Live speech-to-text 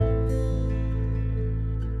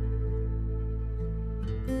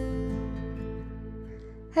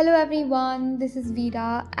Hello everyone, this is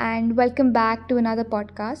Veera and welcome back to another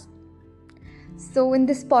podcast. So, in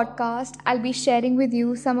this podcast, I'll be sharing with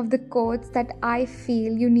you some of the quotes that I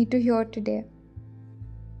feel you need to hear today.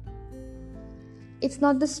 It's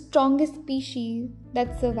not the strongest species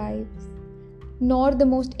that survives, nor the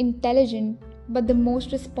most intelligent, but the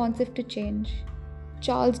most responsive to change.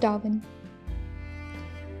 Charles Darwin.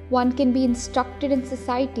 One can be instructed in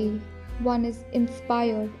society, one is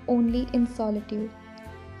inspired only in solitude.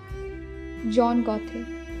 John Goethe.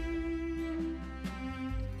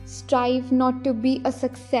 Strive not to be a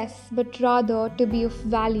success, but rather to be of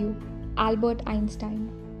value. Albert Einstein.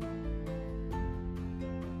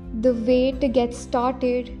 The way to get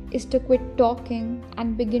started is to quit talking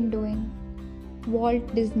and begin doing.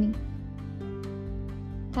 Walt Disney.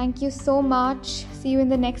 Thank you so much. See you in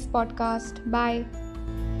the next podcast. Bye.